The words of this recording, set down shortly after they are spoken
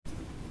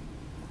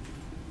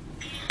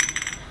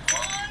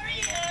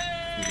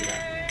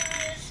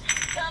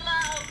come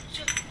out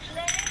to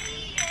play.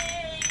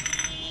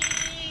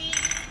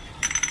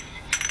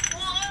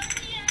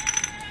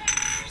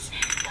 Warriors,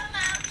 come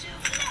out to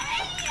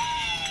play.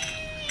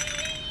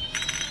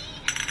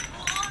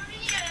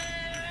 Warriors,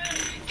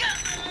 come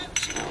out to play. Warriors, come out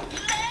to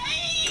play.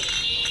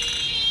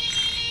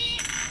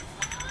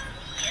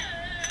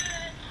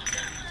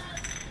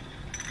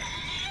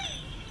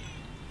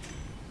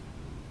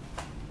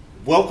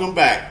 Welcome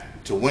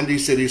back to Windy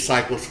City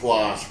Cycle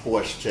Squad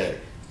Sports Check.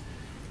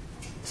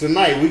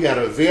 Tonight we got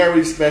a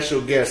very special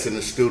guest in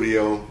the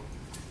studio,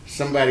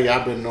 somebody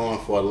I've been knowing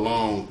for a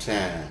long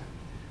time.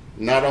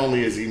 Not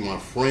only is he my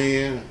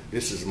friend,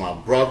 this is my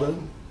brother.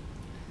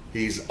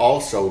 He's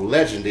also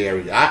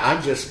legendary.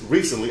 I just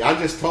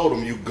told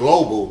him you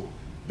global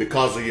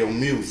because of your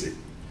music.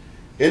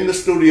 In the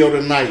studio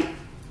tonight,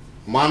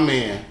 my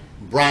man,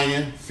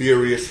 Brian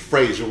Furious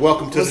Frazier.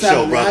 Welcome to the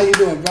show, brother. How you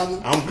doing,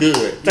 brother? I'm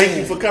good. Thank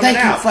you for coming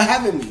out. Thank you for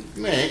having me.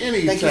 Man,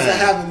 anytime. Thank you for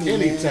having me.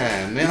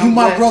 Anytime, man. You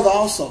my brother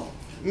also.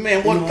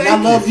 Man, well, thank you.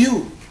 I love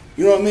you.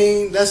 You know what I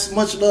mean? That's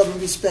much love and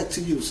respect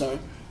to you, sir.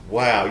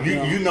 Wow.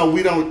 You know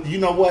we don't. You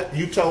know what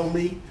you told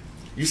me?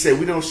 You said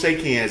we don't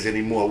shake hands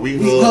anymore. We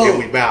hug and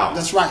we bow.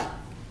 That's right.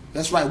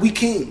 That's right. We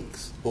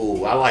kings.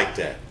 Oh, I like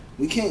that.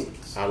 We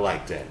kings. I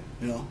like that.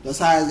 You know, that's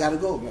how it's got to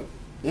go, bro.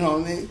 You know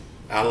what I mean?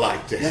 I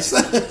like that.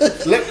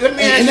 let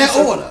me ask in that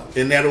order.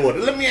 In that order.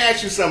 Let me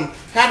ask you something.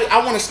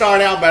 I want to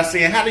start out by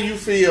saying, how do you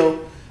feel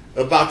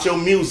about your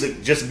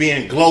music just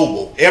being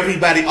global?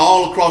 Everybody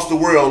all across the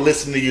world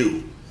listen to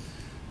you.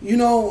 You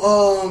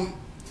know,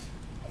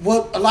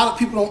 what a lot of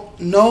people don't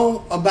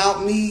know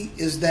about me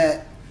is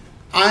that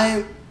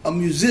I'm a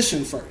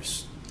musician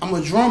first. I'm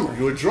a drummer.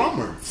 You're a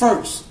drummer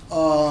first.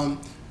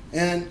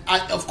 And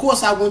of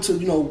course I went to,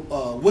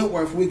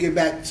 Wentworth. We'll get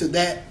back to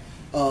that.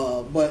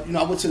 But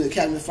I went to the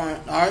Academy of Fine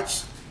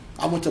Arts.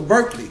 I went to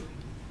Berkeley,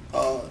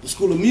 the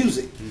School of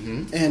Music,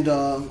 and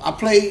I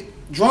played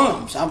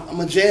drums. I'm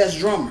a jazz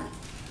drummer,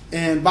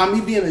 and by me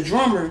being a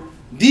drummer,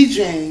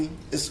 DJing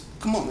is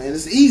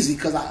it's easy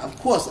because of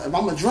course if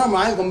I'm a drummer,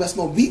 I ain't gonna mess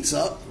no beats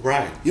up.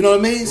 Right. You know what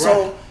I mean? Right.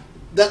 So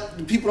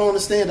that people don't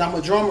understand. I'm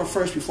a drummer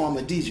first before I'm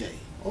a DJ.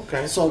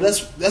 Okay. So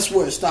that's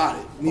where it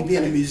started. Me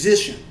being a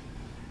musician,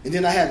 and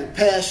then I had a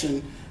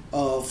passion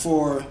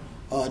for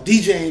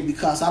DJing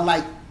because I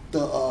like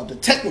the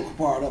technical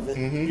part of it,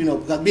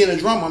 because being a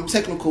drummer, I'm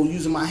technical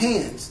using my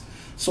hands.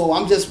 So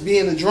I'm just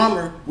being a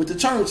drummer with the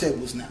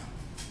turntables now.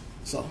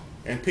 So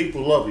and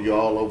people love you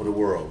all over the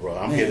world, bro.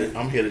 I'm here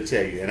to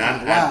tell you,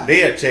 and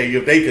they'll tell you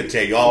if they could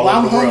tell you all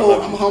over the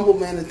world. I'm humble,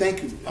 man, and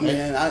thank you.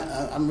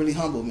 I'm really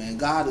humble, man.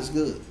 God is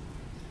good.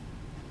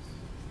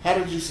 How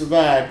did you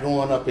survive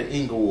growing up in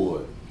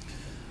Inglewood?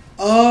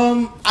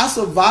 I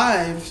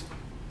survived.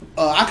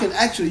 I can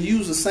actually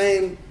use the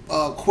same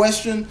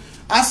question.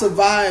 I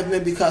survived,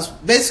 man, because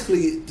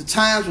basically the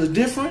times were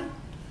different,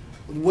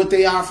 what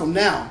they are from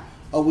now.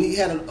 We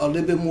had a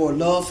little bit more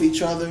love for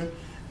each other,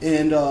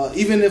 and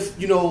even if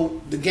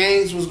the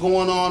gangs was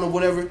going on or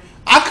whatever,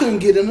 I couldn't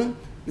get in them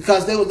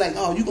because they was like,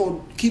 "Oh, you gonna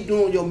keep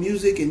doing your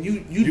music and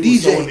you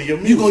DJ,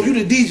 you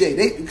the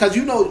DJ." Because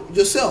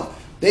yourself,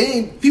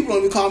 people don't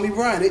even call me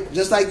Brian.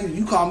 Just like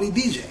you call me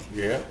DJ.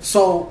 Yeah.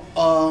 So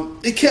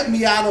it kept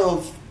me out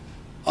of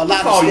a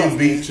lot of stuff. You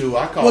B too.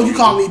 You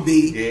call me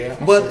B. Yeah.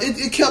 But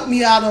it kept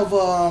me out of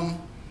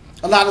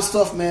a lot of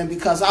stuff, man,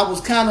 because I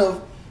was kind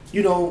of,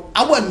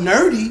 I wasn't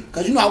nerdy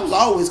because I was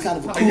always kind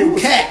of a cool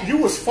cat. You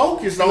was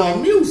focused on the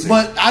music.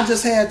 But I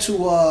just had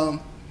to,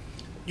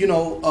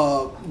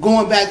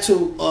 going back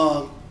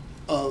to,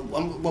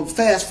 I'm gonna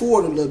fast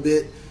forward a little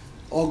bit,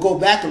 or go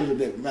back a little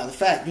bit. Matter of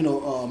fact,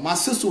 my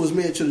sister was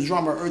married to the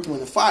drummer Earth,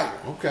 Wind and Fire.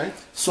 Okay.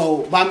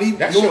 So by me,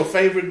 that's your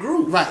favorite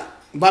group, right?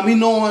 By me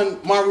knowing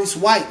Maurice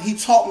White, he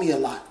taught me a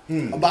lot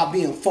about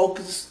being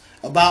focused,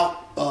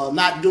 about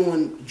not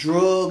doing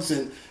drugs,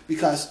 and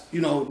because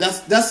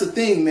that's the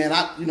thing, man.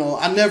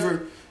 I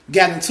never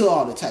got into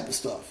all that type of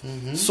stuff.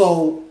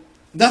 So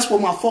that's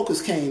where my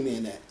focus came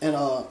in at, and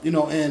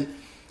and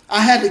I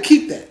had to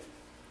keep that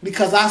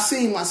because I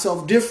seen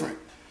myself different,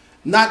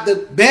 not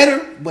the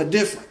better, but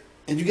different.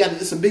 And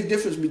it's a big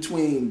difference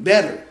between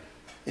better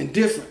and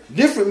different.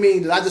 Different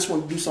means that I just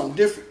want to do something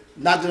different,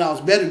 not that I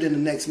was better than the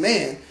next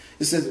man.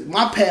 It says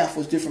my path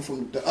was different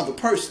from the other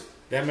person.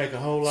 That make a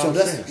whole lot of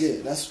sense.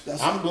 Yeah, that's.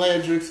 I'm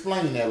glad you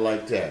explained that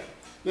like that.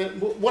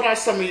 What are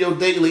some of your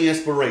daily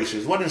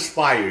inspirations? What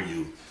inspire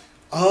you?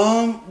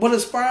 What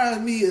inspires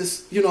me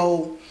is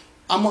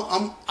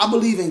I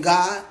believe in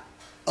God.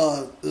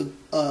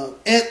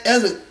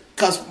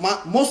 Because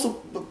most of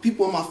the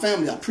people in my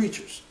family are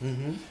preachers.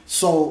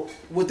 So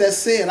with that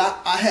said,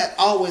 I had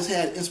always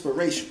had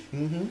inspiration.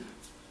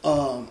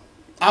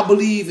 I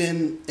believe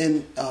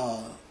in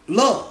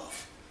love.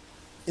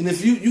 And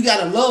if you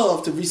gotta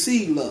love to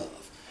receive love,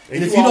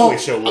 and if you don't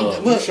show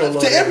love, show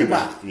love to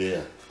everybody.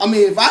 Yeah. I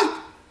mean, if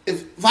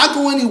I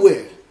go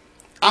anywhere,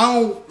 I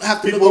don't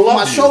have to look over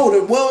my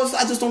shoulder. Well,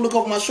 I just don't look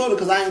over my shoulder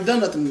because I ain't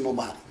done nothing to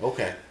nobody.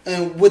 Okay.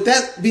 And with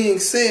that being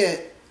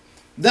said,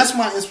 that's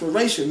my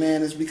inspiration,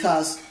 man. Is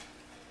because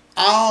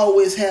I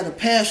always had a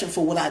passion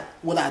for what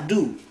I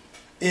do,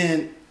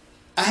 and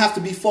I have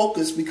to be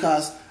focused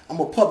because I'm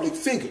a public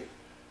figure.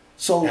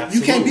 So you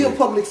can't be a Absolutely.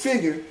 public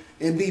figure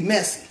and be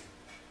messy.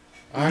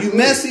 I You agree.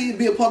 messy,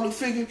 be a public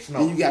figure, No.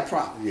 then you got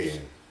problems. Yeah.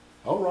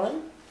 All right.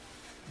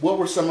 What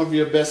were some of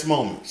your best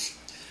moments?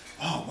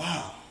 Oh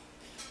wow.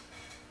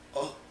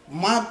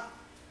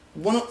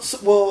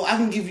 Well, I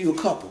can give you a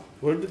couple.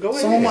 Where to go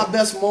Some ahead. of my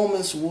best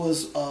moments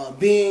was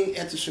being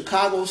at the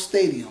Chicago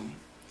Stadium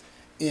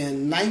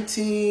in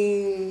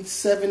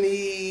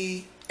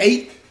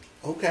 1978,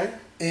 Okay.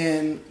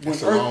 and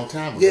That's a long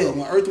time ago. Yeah,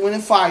 when Earth, Wind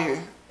and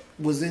Fire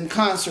was in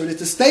concert at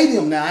the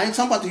stadium. Now I ain't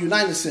talking about the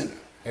United Center.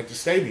 At the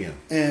stadium.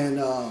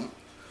 And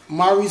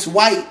Maurice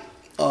White,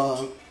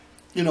 like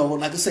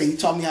I say, he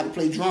taught me how to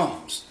play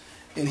drums,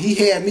 and he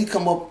had me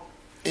come up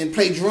and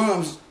play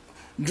drums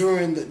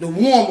during the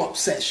warm up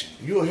session.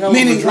 You a hell of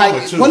a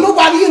drummer, too. well,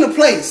 nobody in the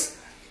place,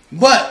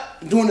 but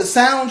during the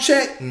sound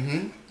check,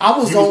 I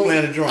was You was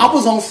playing the drums. I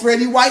was on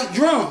Freddie White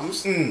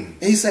drums, Mm.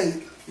 and he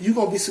said, "You're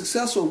gonna be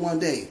successful one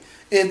day."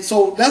 And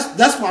so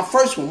that's my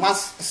first one. My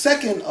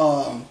second,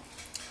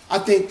 I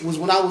think, was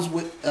when I was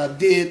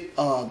did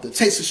the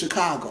Taste of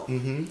Chicago,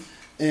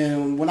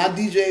 and when I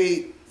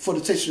DJ'd for the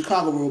Taste of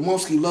Chicago with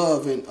Ramonski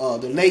Love and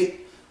the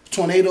late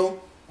Tornado,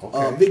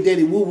 Okay. Big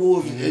Daddy Woo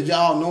Woo, if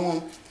y'all know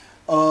him.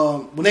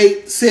 When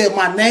they said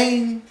my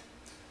name,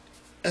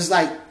 it's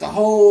like the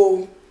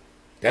whole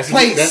That's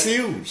place. That's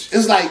huge.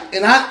 It's like,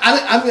 and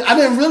I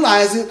didn't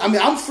realize it. I mean,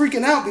 I'm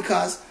freaking out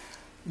because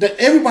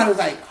everybody was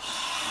like,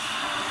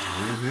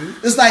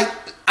 it's like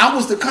I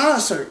was the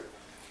concert.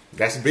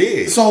 That's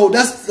big. So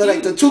that's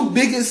like the two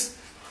biggest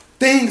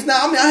things.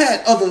 Now, I mean, I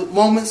had other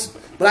moments,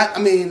 but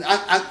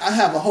I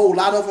have a whole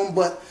lot of them.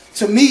 But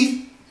to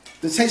me,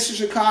 the Taste of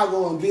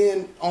Chicago and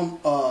being on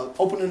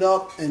opening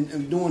up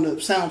and doing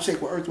the sound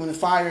check with Earth, Wind and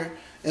Fire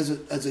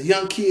as a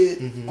young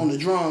kid on the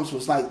drums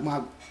was like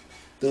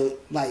to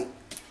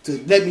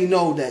let me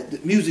know that the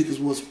music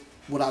was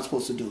what I was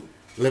supposed to do.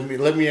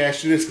 Let me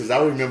ask you this, because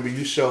I remember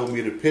you showed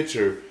me the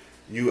picture.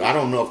 I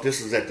don't know if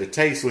this was at the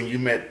Taste when you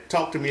met.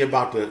 Talk to me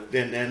about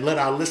and let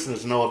our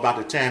listeners know about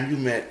the time you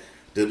met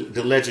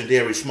the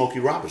legendary Smokey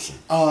Robinson.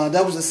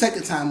 That was the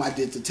second time I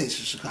did the Taste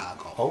of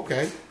Chicago.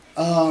 Okay.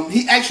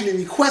 He actually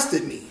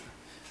requested me.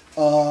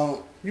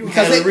 You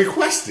Because had it they-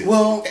 requested.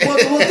 Well, what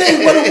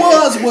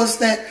it was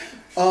that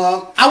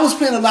I was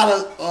playing a lot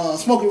of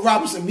Smokey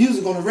Robinson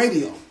music on the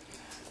radio,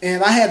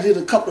 and I had did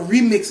a couple of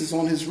remixes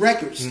on his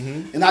records,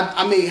 and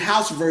I made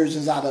house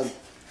versions out of.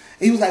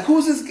 He was like,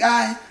 "Who's this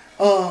guy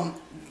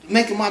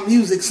making my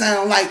music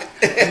sound like?"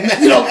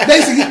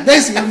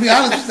 Basically, to be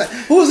honest, like,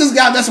 who is this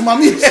guy messing my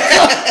music?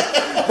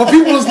 But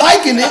people was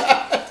liking it,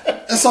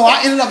 and so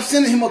I ended up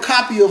sending him a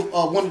copy of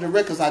one of the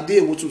records I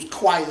did, which was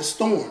Quiet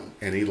Storm.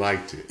 And he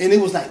liked it. And it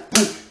was like,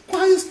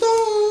 Quiet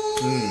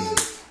Storm,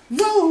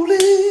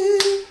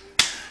 rolling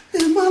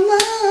in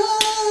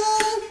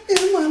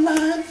my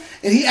line.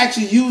 And he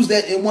actually used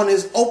that in one of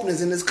his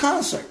openings in his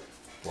concert.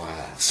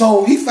 Wow.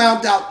 So he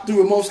found out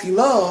through Ramonski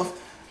Love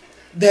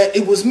that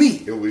it was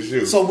me. It was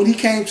you. So when he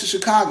came to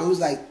Chicago, he was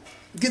like,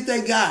 get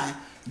that guy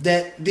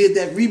that did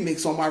that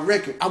remix on my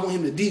record. I want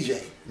him to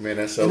DJ. Man,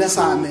 that's so And that's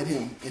cool. how I met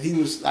him. And he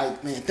was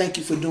like, man, thank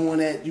you for doing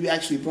that. You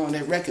actually brought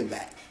that record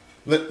back.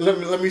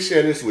 Let me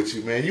share this with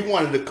you, man. You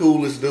one of the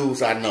coolest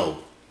dudes I know.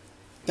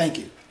 Thank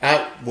you.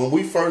 When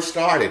we first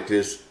started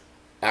this,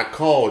 I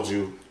called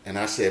you and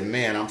I said,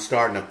 man, I'm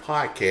starting a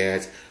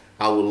podcast.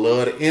 I would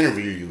love to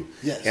interview you.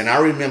 Yes. And I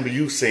remember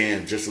you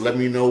saying, just let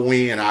me know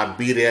when, I'll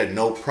be there,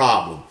 no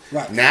problem.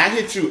 Right. Now I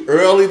hit you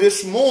early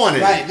this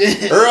morning. Right.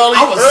 Early.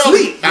 I was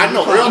asleep. I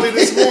know, early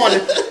this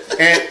morning.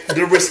 And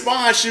the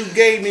response you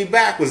gave me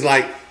back was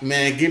like,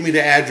 man, give me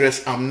the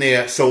address. I'm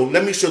there. So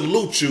let me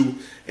salute you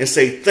and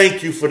say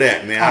thank you for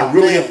that, man. I Oh,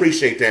 really man.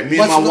 appreciate that. Me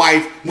Much and my lo-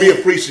 wife, we man.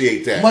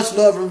 appreciate that. Much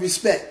love and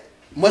respect.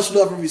 Much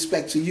love and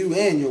respect to you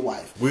and your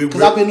wife. We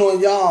Because re- I've been knowing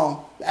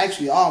y'all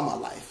actually all my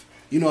life.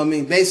 You know what I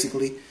mean?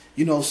 Basically.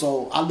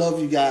 So I love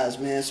you guys,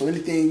 man. So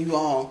anything you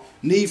all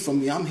need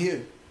from me, I'm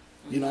here.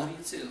 You know? Me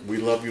too. We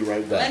love you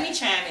right back. Let me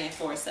chime in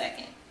for a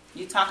second.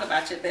 You talk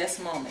about your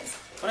best moments.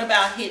 What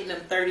about hitting them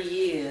 30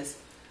 years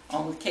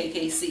on with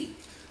KKC?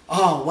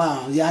 Oh,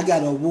 wow. Yeah, I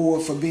got an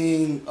award for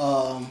being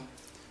on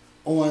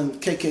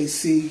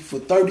KKC for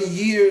 30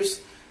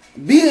 years.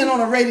 Being on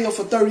the radio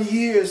for 30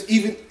 years,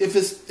 even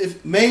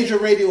if major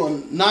radio or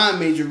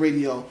non-major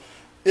radio,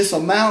 it's a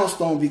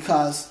milestone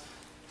because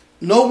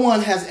no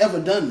one has ever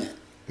done that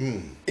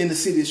in the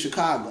city of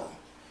Chicago.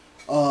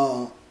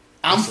 I'm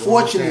That's a long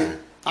fortunate. time.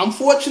 I'm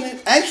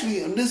fortunate.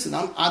 Actually, listen,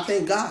 I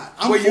thank God.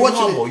 I'm Well, you fortunate.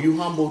 humble. You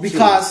humble too.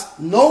 Because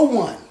no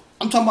one,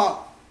 I'm talking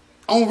about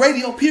on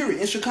radio, period,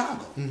 in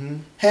Chicago,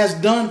 has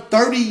done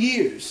 30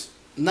 years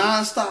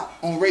nonstop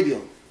on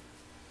radio.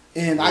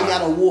 And I Wow.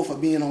 got an award for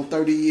being on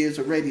 30 years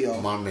of radio.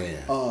 My man.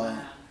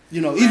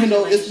 Even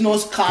though it's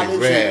college,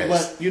 Congrats.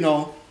 but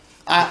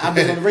I've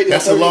been on the radio.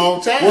 That's a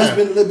long time. Well, it's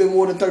been a little bit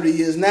more than 30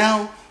 years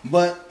now.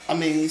 But I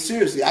mean,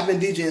 seriously, I've been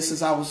DJing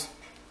since I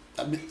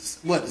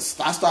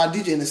started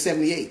DJing in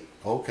 '78.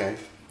 Okay.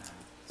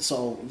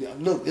 So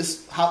look,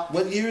 it's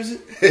what year is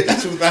it?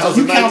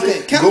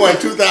 2019, count going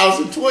that.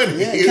 2020.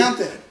 Yeah, count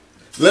that.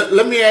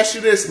 Let me ask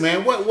you this,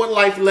 man. What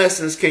life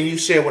lessons can you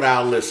share with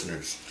our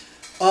listeners?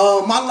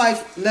 My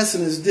life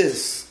lesson is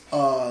this: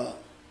 you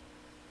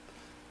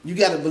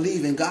got to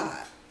believe in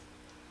God,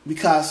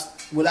 because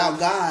without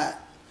God,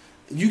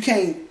 you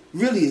can't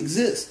really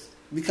exist.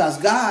 Because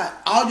God,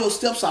 all your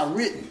steps are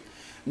written.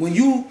 When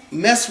you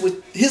mess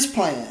with His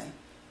plan,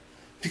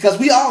 because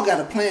we all got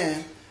a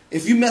plan.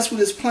 If you mess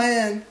with His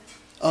plan,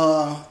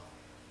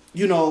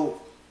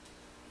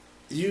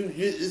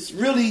 it's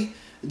really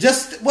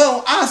just,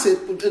 well, I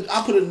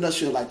put it in a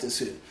nutshell like this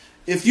here.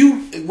 If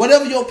you,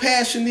 whatever your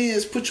passion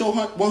is, put your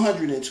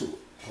 100 into it.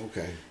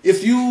 Okay.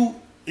 If you,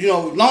 as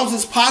long as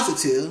it's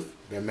positive.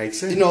 That makes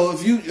sense.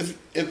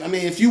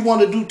 If you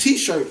want to do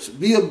T-shirts,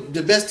 be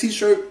the best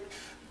T-shirt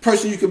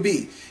person you can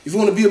be. If you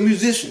want to be a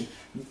musician,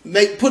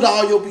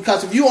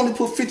 because if you only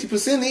put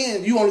 50%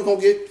 in, you only gonna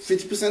get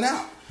 50%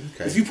 out.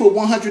 Okay. If you put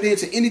 100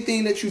 into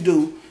anything that you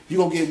do,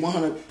 you're gonna get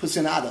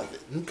 100% out of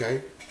it.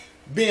 Okay.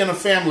 Being a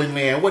family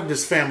man, what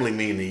does family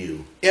mean to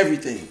you?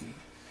 Everything.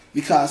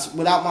 Because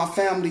without my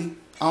family,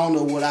 I don't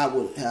know what I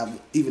would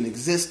have even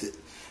existed.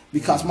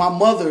 Because my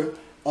mother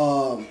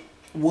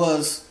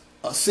was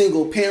a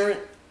single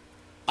parent.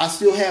 I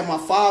still had my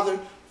father,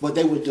 but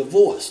they were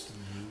divorced.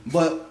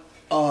 But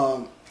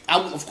of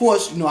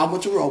course, I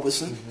went to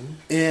Robeson,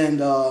 and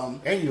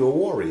you're a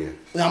warrior.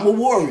 I'm a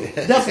warrior,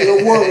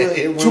 definitely a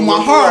warrior to my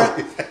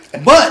heart.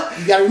 But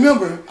you got to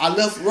remember, I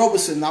left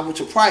Robeson and I went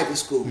to private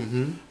school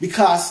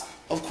because,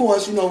 of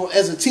course,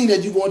 as a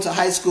teenager, you go into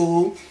high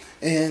school,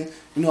 and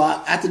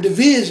at the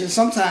division,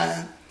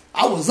 sometimes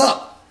I was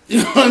up.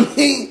 You know what I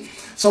mean?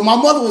 So my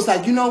mother was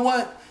like, you know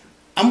what?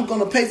 I'm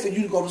gonna pay for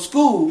you to go to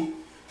school,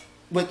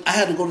 but I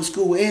had to go to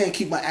school and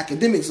keep my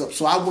academics up.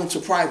 So I went to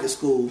private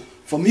school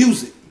for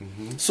music.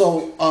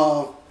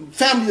 So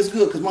family is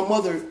good, because my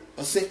mother,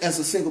 as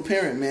a single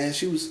parent, man,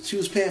 she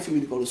was paying for me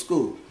to go to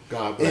school.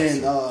 God bless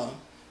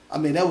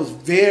and you. That was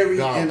very,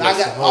 God and I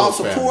bless got the whole all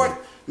support.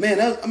 family. Man,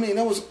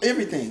 that was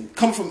everything.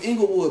 Coming from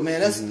Inglewood,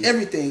 man, that's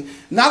everything.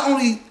 Not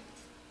only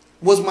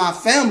was my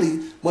family,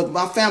 but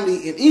my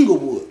family in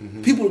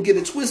Inglewood. People get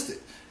it twisted.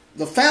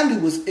 The family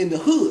was in the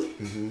hood.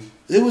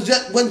 It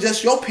wasn't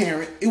just your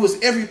parent. It was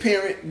every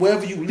parent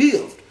wherever you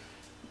lived.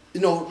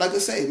 Like I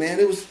say, man,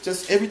 it was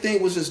just,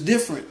 everything was just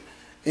different.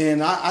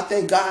 And I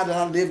thank God that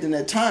I lived in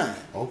that time.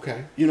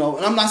 Okay. And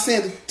I'm not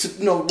saying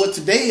what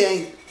today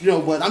ain't,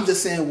 but I'm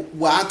just saying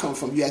where I come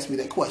from. You asked me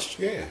that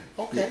question. Yeah.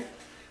 Okay.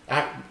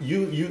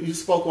 You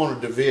spoke on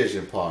the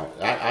division part.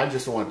 I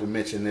just wanted to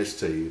mention this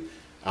to you.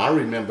 I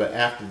remember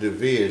after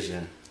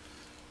division,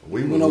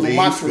 we would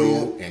leave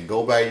school and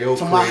go by your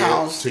crib, my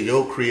house. to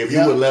your crib.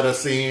 Yep. You would let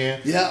us in,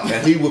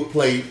 and he would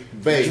play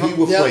bass. He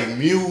would Yep. play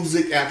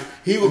music.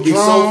 He would be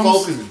so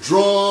focused,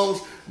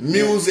 drums,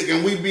 music,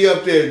 and we'd be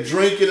up there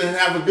drinking and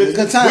having a good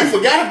time. We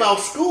forgot about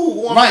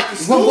school. Going Right, back to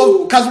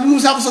school. because we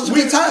was having such a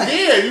good time.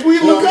 Yeah, we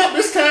look up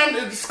this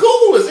time.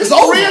 School it's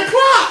over. 3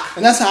 o'clock.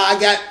 And that's how I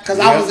got, because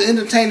I was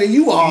entertaining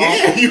you all.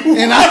 Yeah,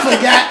 and I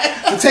forgot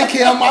to take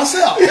care of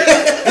myself.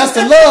 That's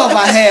the love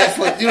I had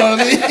for, you know what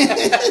I mean?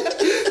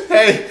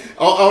 Hey,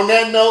 on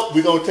that note,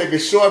 we're going to take a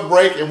short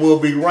break, and we'll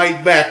be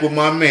right back with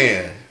my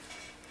man.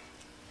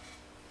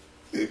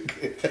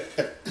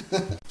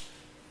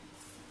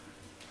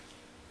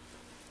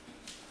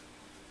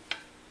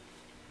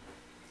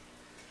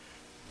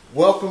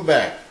 Welcome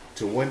back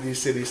to Windy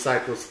City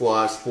Cycle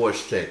Squad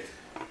Sports Tech.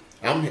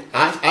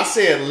 I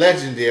said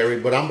legendary,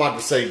 but I'm about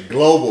to say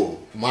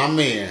global, my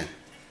man.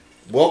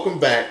 Welcome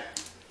back,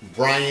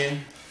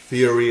 Brian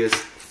Furious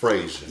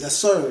Frazier. Yes,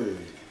 sir.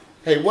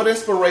 Hey, what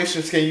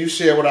inspirations can you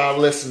share with our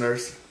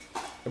listeners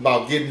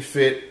about getting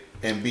fit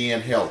and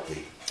being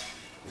healthy?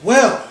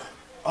 Well,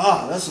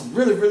 that's a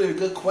really, really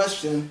good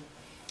question.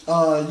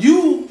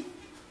 You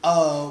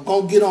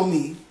gonna get on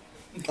me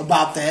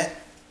about that,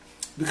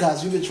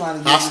 because you've been trying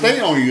to get I'll stay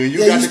on you.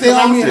 You you stay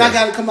on me, and I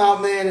got to come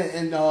out, man.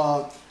 And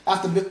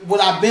after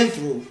what I've been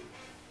through,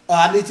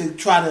 I need to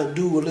try to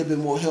do a little bit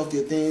more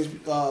healthier things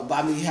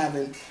by me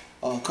having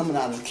coming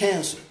out of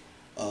cancer.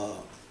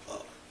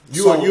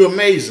 You're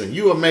amazing.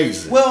 You're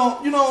amazing. Well,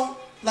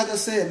 like I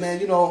said,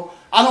 man,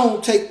 I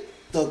don't take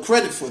the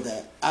credit for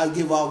that. I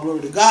give all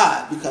glory to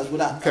God, because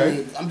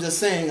I'm just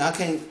saying I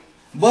can't.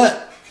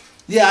 But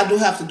yeah, I do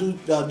have to do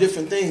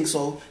different things.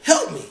 So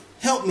help me.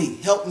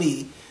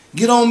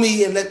 Get on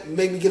me and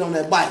make me get on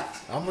that bike.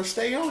 I'm gonna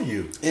stay on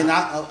you, and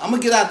I'm gonna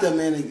get out there,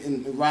 man,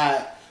 and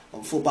ride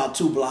for about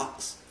 2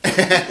 blocks. And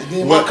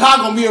then my car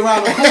gonna be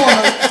around the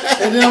corner,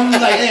 and then I'm gonna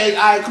be like, hey,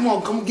 all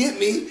right, come get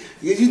me.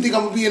 You think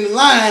I'm gonna be in the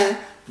line?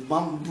 I'm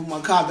gonna put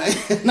my car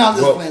back. No, I'm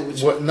just playing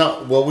with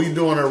you. We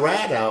doing a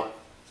ride out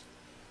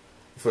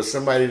for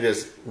somebody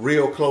that's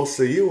real close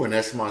to you, and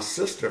that's my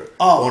sister.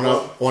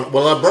 Her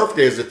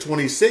birthday is the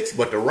 26th,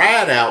 but the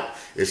ride out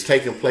is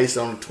taking place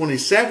on the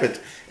 27th,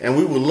 and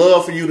we would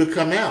love for you to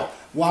come out.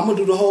 Well, I'm gonna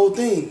do the whole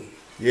thing.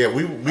 Yeah,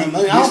 we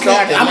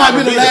started. I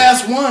might be the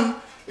last one.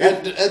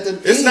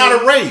 It's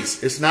not a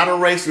race. It's not a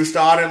race. We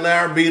started at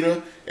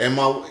Larabita, And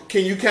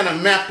can you kind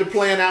of map the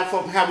plan out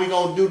for how we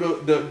gonna do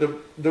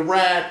the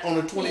ride on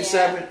the 27th?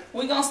 Yeah.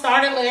 We're going to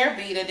start at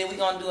Larabita, then we're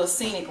going to do a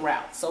scenic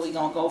route. So we're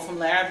going to go from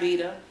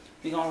Larabita,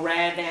 we're going to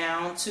ride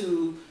down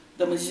to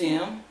the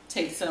museum,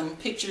 take some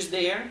pictures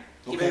there,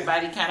 give Okay.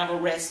 everybody kind of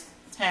a rest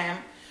time.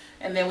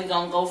 And then we're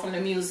going to go from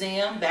the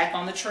museum back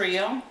on the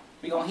trail.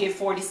 We're going to hit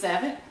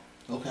 47.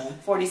 Okay.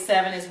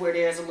 47 is where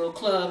there's a little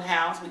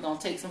clubhouse. We're going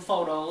to take some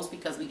photos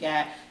because we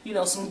got,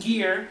 some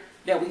gear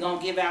that we're going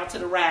to give out to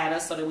the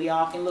riders so that we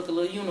all can look a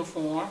little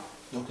uniform.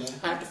 Okay.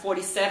 After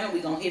 47,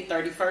 we're going to hit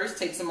 31st,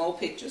 take some more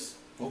pictures.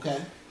 Okay.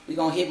 We're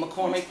going to hit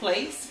McCormick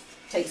Place,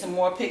 take some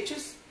more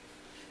pictures.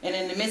 And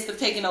in the midst of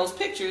taking those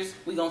pictures,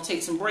 we're going to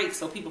take some breaks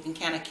so people can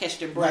kind of catch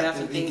their breath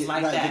and things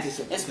like that.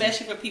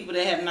 Especially for people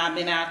that have not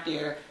been out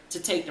there to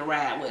take the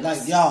ride with us.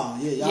 Like y'all,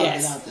 y'all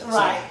Yes, been out there.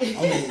 right. So,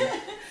 I mean,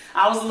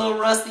 I was a little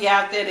rusty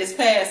out there this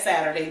past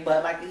Saturday,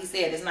 but like he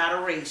said, it's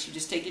not a race. You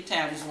just take your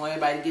time. You just want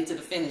everybody to get to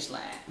the finish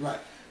line. right.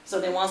 So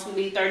then once we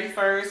leave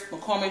 31st,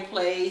 McCormick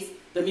Place,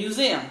 the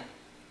museum.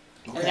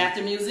 And Okay.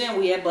 after the museum,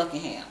 we at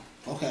Buckingham.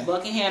 Okay.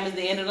 Buckingham is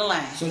the end of the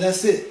line. So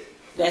that's it.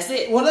 That's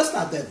it. Well, that's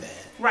not that bad.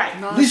 Right.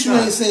 No. At least you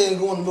not. ain't saying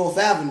going to North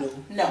Avenue.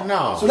 No.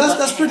 No. So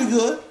that's pretty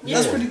good.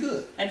 That's Yeah. pretty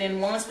good. And then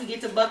once we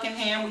get to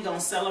Buckingham, we're going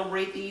to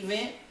celebrate the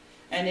event.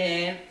 And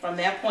then from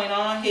that point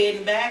on,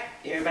 heading back,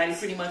 everybody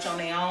pretty much on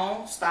their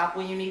own. Stop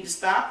when you need to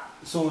stop.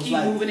 So it's Keep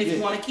like, moving if yeah.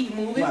 you want to keep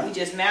moving. Right. We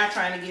just now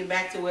trying to get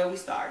back to where we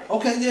started.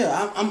 Okay,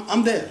 yeah,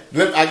 I'm there.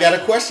 Look, I got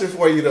a question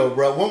for you though,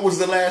 bro. When was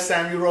the last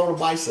time you rode a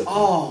bicycle?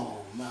 Oh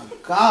my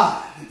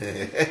God!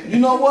 You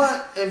know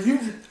what? If you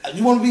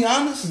want to be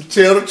honest,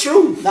 Tell the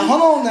truth. now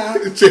hold on now.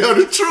 Tell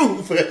the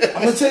truth.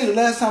 I'm gonna tell you the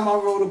last time I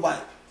rode a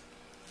bike,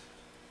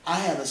 I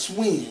had a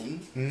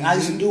swing. I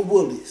used to do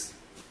woolies.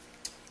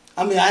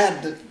 I mean, I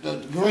had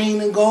the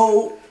green and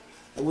gold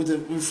with the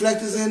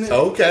reflectors in it.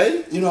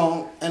 Okay.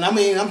 And I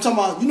mean, I'm talking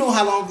about,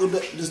 how long ago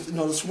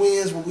the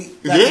swings when we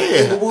back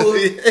Yeah. in the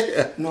wood.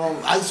 Yeah.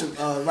 I used to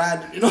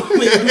ride, do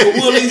the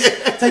woolies,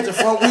 take the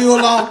front wheel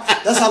off.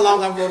 That's how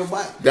long I rode a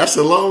bike. That's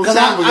a long Because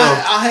time ago.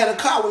 I had a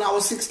car when I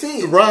was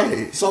 16.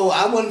 Right. So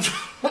I wasn't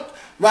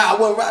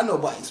riding no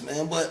bikes,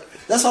 man. But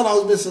that's how long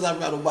it's been since I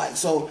rode a bike.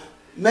 So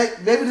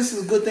maybe this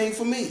is a good thing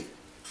for me.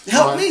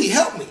 Help me.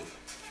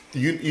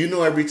 You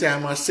know, every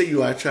time I see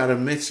you, I try to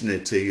mention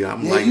it to you.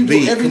 I'm Yeah, like, you do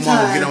B, every come on,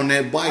 time. get on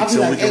that bike I'll be so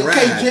like, we can hey, ride.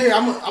 okay, Jerry,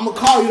 I'm gonna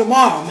call you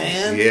tomorrow,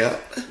 man. Yeah.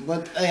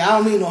 But hey, I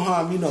don't mean no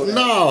harm, you know that.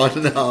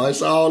 No,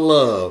 it's all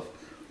love.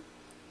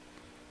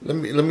 Let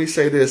me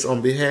say this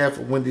on behalf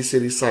of Windy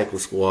City Cycle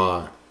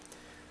Squad.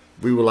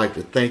 We would like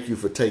to thank you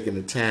for taking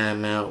the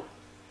time out,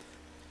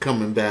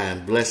 coming by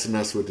and blessing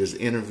us with this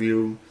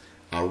interview.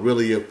 I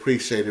really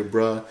appreciate it,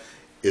 bruh.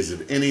 Is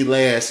there any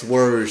last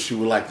words you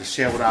would like to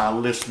share with our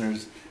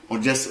listeners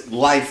on just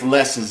life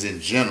lessons in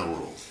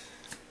general?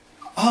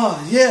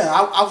 Yeah,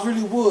 I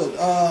really would.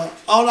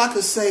 All I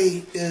could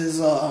say is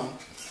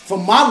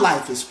from my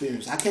life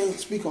experience, I can't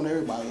speak on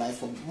everybody's life.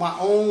 From my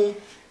own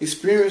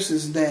experience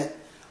is that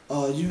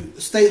you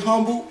stay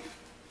humble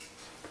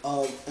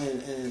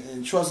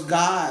and trust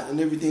God in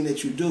everything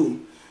that you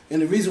do.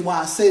 And the reason why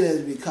I say that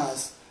is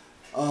because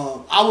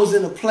I was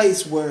in a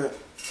place where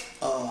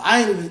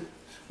I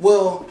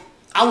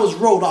was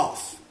wrote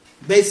off,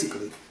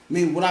 basically. I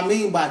mean, what I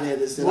mean by that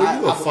is that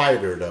Well, you're a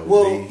fighter, though.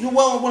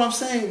 what I'm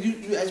saying,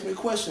 you asked me a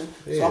question,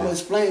 so Yeah. I'm gonna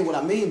explain what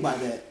I mean by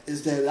that.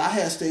 Is that I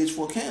had stage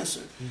 4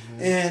 cancer,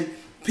 and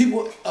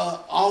people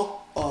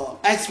all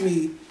ask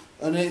me,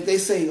 and they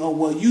say, "Oh,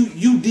 well,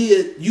 you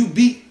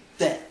beat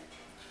that."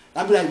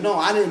 I'd be like, "No,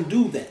 I didn't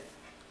do that."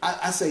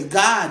 I say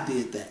God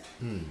did that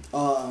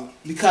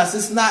because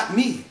it's not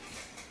me.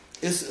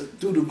 It's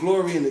through the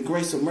glory and the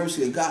grace and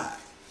mercy of God.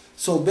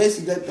 So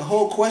basically, the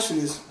whole question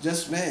is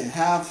just, man,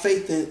 have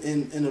faith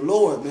in the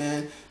Lord,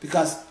 man,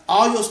 because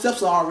all your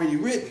steps are already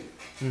written.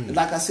 And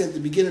like I said at the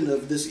beginning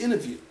of this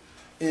interview,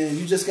 and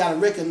you just got to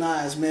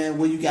recognize, man,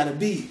 where you got to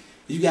be.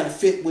 You got to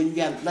fit where you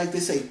got to, like they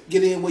say,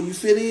 get in where you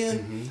fit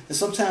in. And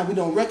sometimes we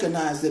don't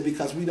recognize that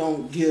because we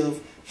don't give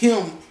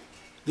Him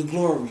the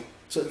glory.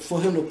 So for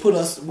Him to put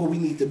us where we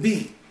need to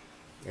be.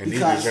 And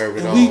Because he deserve it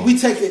and all. we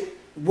take it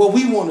where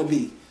we want to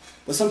be.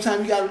 But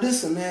sometimes you gotta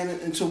listen, man,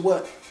 into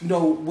what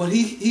what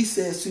he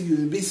says to you,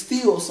 and be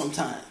still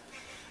sometimes.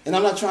 And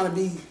I'm not trying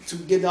to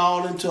get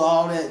all into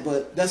all that,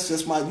 but that's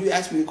just you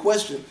asked me a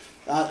question.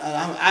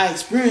 I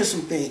experienced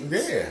some things.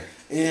 Yeah.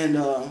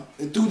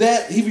 And through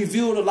that, he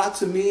revealed a lot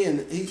to me,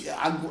 and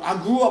I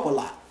grew up a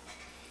lot.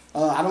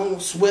 I don't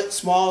sweat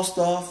small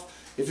stuff.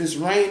 If it's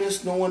raining,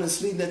 snowing, and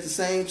sleeting at the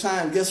same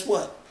time, guess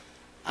what?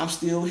 I'm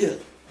still here.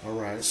 All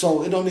right.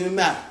 So it don't even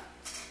matter.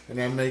 And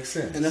that makes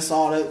sense. And that's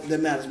all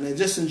that matters, man.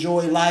 Just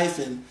enjoy life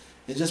and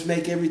just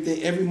make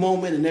every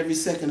moment and every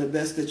second the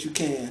best that you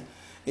can.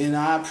 And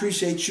I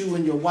appreciate you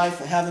and your wife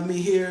for having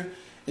me here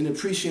and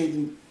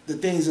appreciating the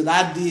things that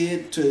I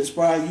did to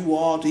inspire you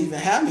all to even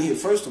have me here,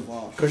 first of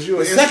all. Because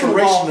you're an And second of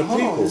all, inspiration to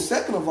hold on, people. and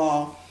second of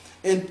all,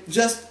 and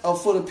just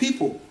for the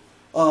people,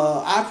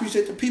 I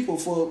appreciate the people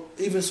for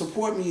even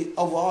supporting me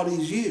over all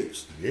these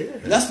years. Yeah.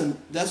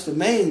 That's the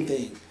main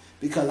thing.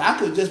 because I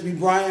could just be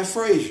Brian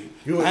Frazier.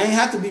 I ain't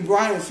have to be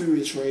Brian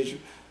Furious Frazier.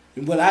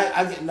 But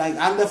I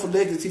left a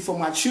legacy for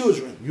my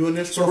children. You an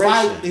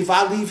inspiration. So if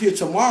I leave here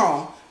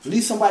tomorrow, at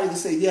least somebody can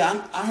say,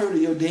 yeah, I heard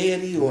of your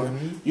daddy, or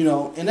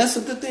and that's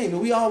a good thing.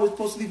 We always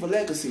supposed to leave a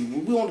legacy.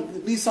 We want to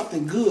leave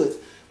something good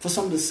for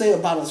someone to say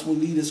about us when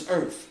we leave this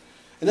earth.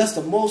 And that's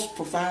the most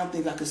profound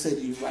thing I can say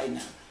to you right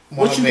now.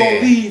 What you gonna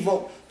leave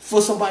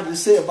for somebody to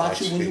say about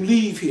you when you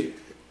leave here?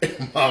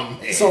 My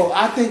man. So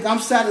I think I'm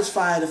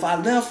satisfied if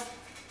I left.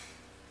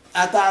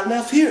 After I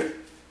left here,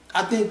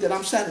 I think that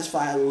I'm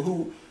satisfied with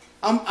who.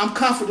 I'm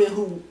confident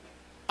who.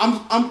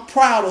 I'm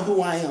proud of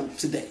who I am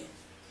today.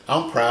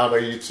 I'm proud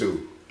of you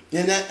too.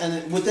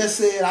 And with that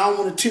said, I don't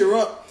want to tear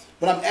up,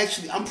 but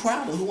I'm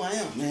proud of who I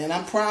am, man.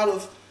 I'm proud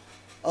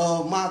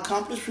of my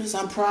accomplishments.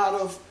 I'm proud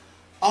of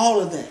all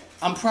of that.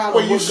 I'm proud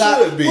of what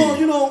God. Should be.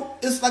 Well,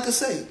 it's like I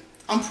say,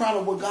 I'm proud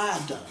of what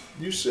God done.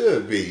 You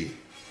should be.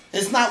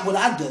 It's not what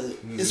I did.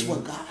 It's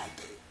what God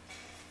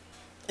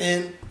did.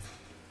 And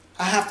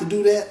I have to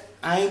do that.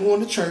 I ain't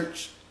going to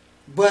church,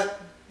 but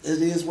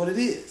it is what it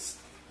is.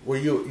 Well,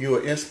 you're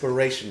an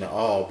inspiration to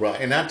all, bro.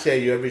 And I tell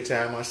you every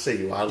time I see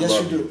you, I love you.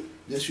 Yes, you do.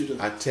 Yes, you do.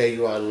 I tell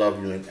you I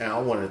love you, and I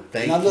want to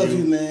thank you. I love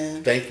you,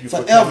 man. Thank you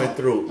Forever. for coming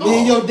through. Me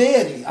and your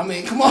daddy. I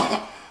mean, come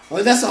on.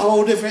 Well, that's a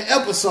whole different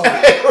episode.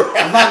 Like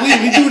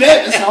we do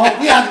that,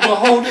 we have to do a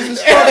whole different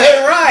story.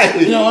 Right.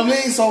 You know what I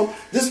mean? So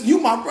you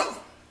my brother.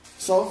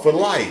 So for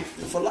life.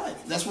 For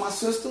life. That's my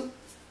sister.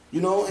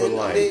 You know, for and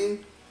life. I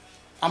mean,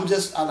 I'm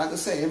just like I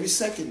say, every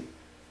second,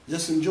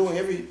 just enjoy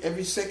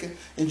every second.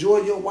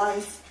 Enjoy your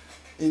wife.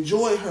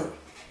 Enjoy her.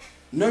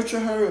 Nurture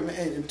her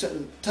and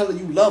tell her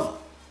you love her.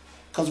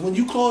 Because when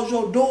you close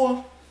your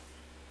door,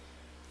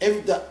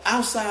 the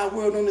outside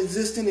world don't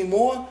exist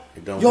anymore.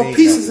 Your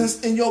peace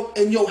is in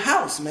your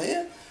house,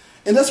 man.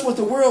 And that's what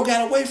the world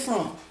got away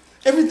from.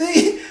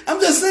 Everything. I'm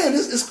just saying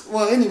this.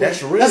 Well, anyway,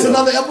 that's real. That's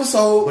another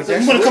episode. But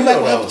I'm gonna come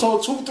back with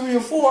episode 2, 3,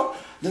 and 4.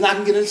 Then I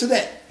can get into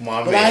that.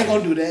 But I ain't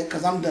gonna do that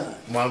because I'm done.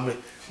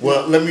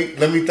 Well, let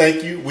me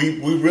thank you.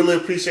 We really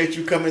appreciate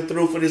you coming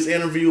through for this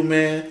interview,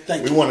 man.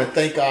 Thank you. We want to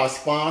thank our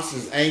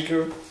sponsors,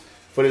 Anchor,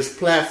 for this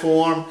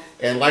platform.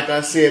 And like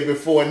I said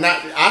before,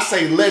 I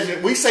say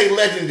legend. We say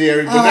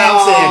legendary, but now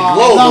I'm saying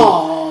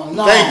global.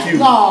 No, thank you,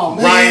 no,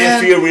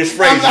 Brian Furious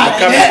Frazier, for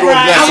coming through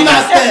and blessing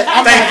us.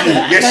 Thank you.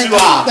 Yes, you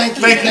are. Thank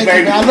you,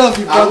 baby. I love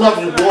you, brother. I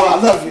love you, boy.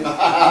 I love you.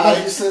 I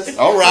love you, sis.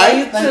 All right.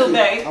 You too,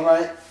 babe. All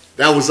right.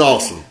 That was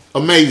awesome.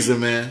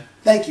 Amazing, man.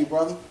 Thank you,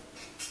 brother.